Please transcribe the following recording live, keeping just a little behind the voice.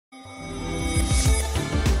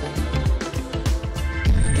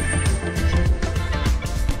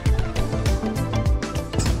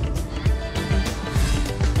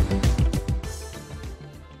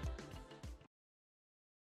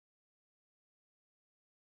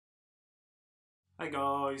Hey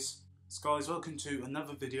guys, welcome to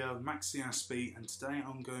another video of MaxiAspie, and today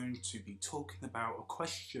I'm going to be talking about a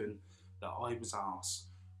question that I was asked,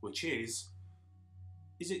 which is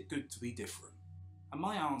it good to be different? And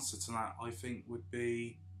my answer to that, I think, would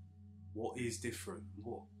be, what is different?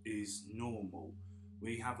 What is normal?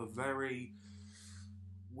 We have a very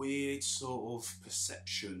weird sort of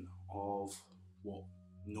perception of what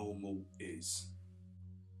normal is.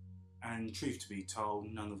 And truth to be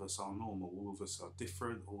told, none of us are normal. All of us are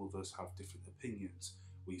different. All of us have different opinions.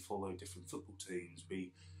 We follow different football teams.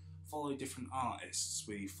 We follow different artists.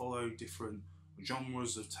 We follow different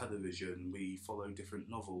genres of television. We follow different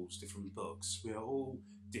novels, different books. We are all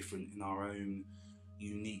different in our own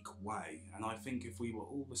unique way. And I think if we were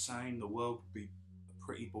all the same, the world would be a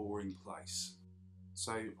pretty boring place.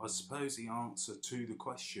 So I suppose the answer to the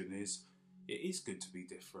question is, it is good to be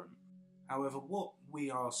different. However, what we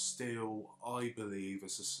are still, I believe,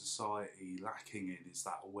 as a society lacking in is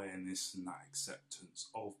that awareness and that acceptance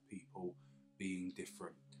of people being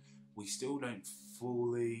different. We still don't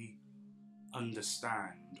fully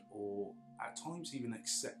understand, or at times even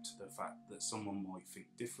accept, the fact that someone might think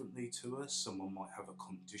differently to us, someone might have a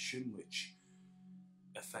condition which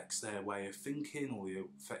affects their way of thinking, or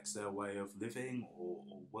affects their way of living, or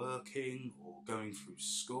working, or going through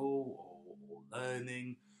school, or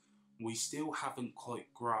learning. We still haven't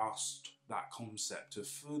quite grasped that concept of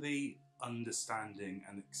fully understanding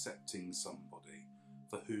and accepting somebody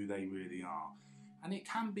for who they really are. And it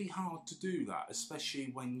can be hard to do that, especially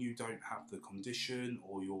when you don't have the condition,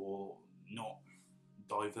 or you're not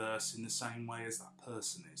diverse in the same way as that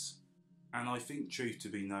person is. And I think, truth to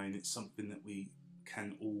be known, it's something that we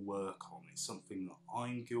can all work on. It's something that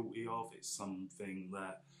I'm guilty of. It's something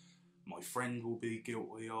that my friend will be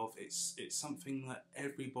guilty of. It's something that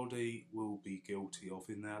everybody will be guilty of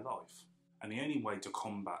in their life. And the only way to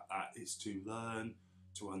combat that is to learn,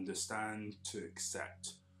 to understand, to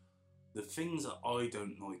accept. The things that I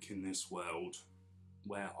don't like in this world,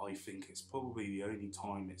 where I think it's probably the only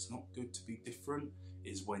time it's not good to be different,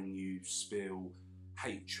 is when you spill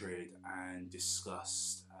hatred and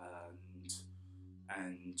disgust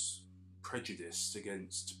and prejudice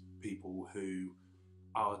against people who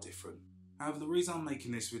are different. However, the reason I'm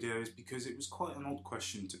making this video is because it was quite an odd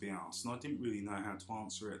question to be asked, and I didn't really know how to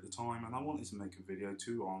answer it at the time, and I wanted to make a video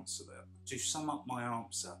to answer that. To sum up my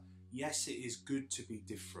answer, yes, it is good to be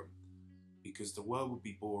different, because the world would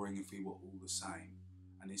be boring if we were all the same.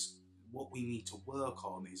 And it's what we need to work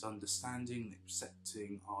on is understanding and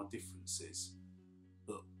accepting our differences.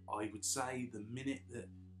 But I would say the minute that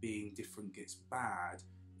being different gets bad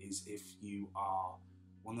is if you are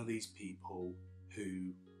one of these people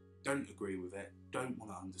who don't agree with it, don't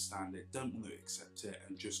want to understand it, don't want to accept it,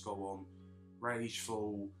 and just go on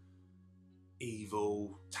rageful,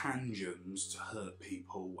 evil tangents to hurt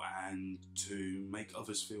people and to make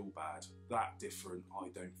others feel bad. That different, I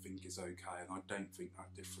don't think, is okay, and I don't think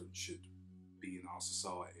that difference should be in our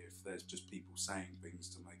society. If there's just people saying things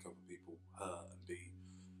to make other people hurt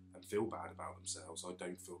and feel bad about themselves, I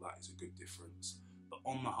don't feel that is a good difference. But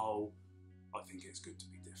on the whole, I think it's good to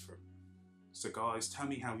be different. So guys, tell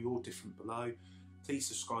me how you're different below. Please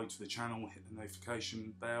subscribe to the channel, hit the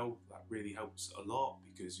notification bell. That really helps a lot,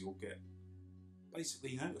 because you'll get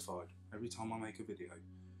basically notified every time I make a video.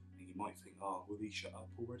 And you might think, oh, will he shut up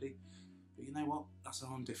already? But you know what? That's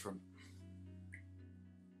how I'm different.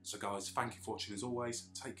 So guys, thank you for watching as always.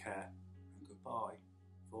 Take care and goodbye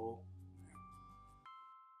for